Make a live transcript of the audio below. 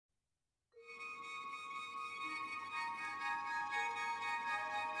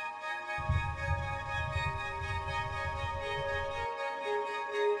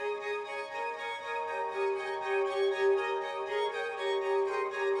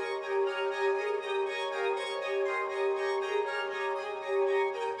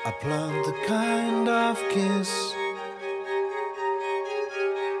I plant the kind of kiss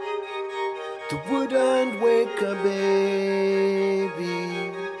that wouldn't wake a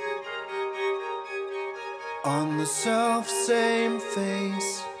baby on the self-same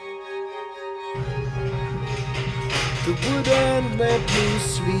face, that wouldn't let me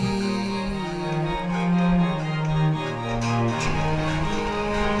sleep.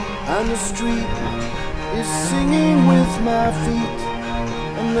 And the street is singing with my feet,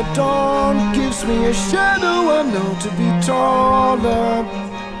 and the dawn gives me a shadow I know to be taller.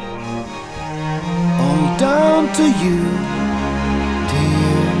 All down to you,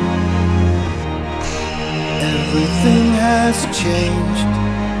 dear. Everything has changed.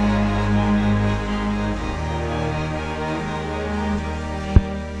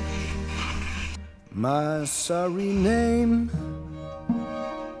 My sorry name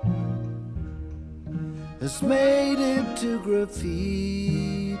has made it to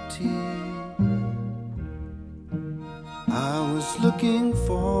graffiti. I was looking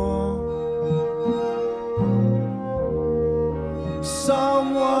for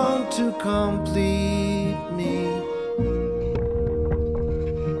someone to complete me.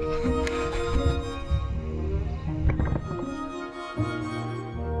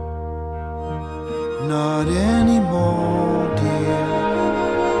 Not anymore, dear.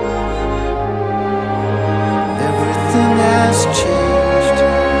 Everything has changed.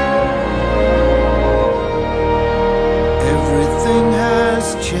 Everything has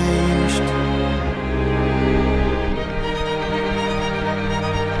changed.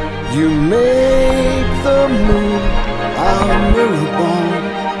 You make the moon our mirror ball.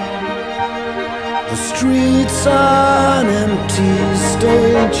 The streets are an empty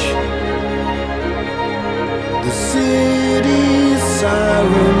stage. The city's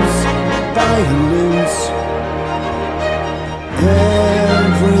sirens, violins.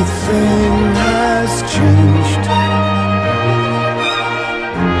 Everything has changed.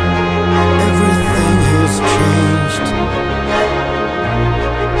 Everything has changed.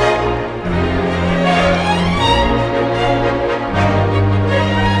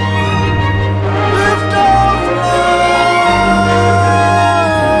 Lift off love.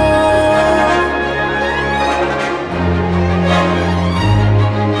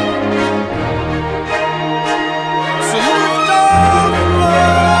 So lift off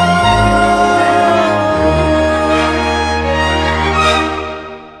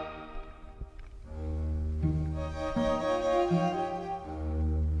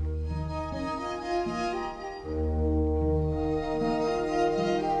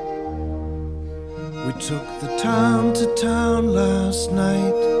We took the town to town last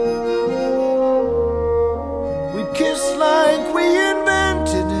night. We kissed like we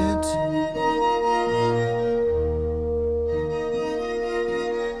invented it.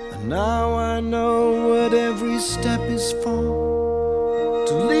 And now I know what every step is for,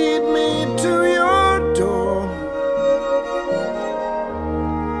 to lead me to your door.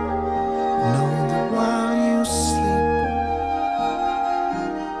 Know that while you sleep,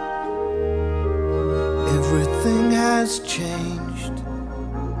 everything has changed.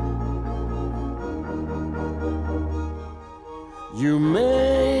 You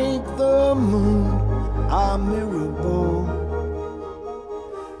make the moon our mirror ball.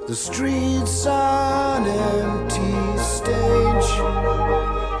 The streets are an empty stage.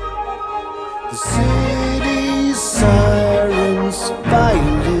 The city's sirens by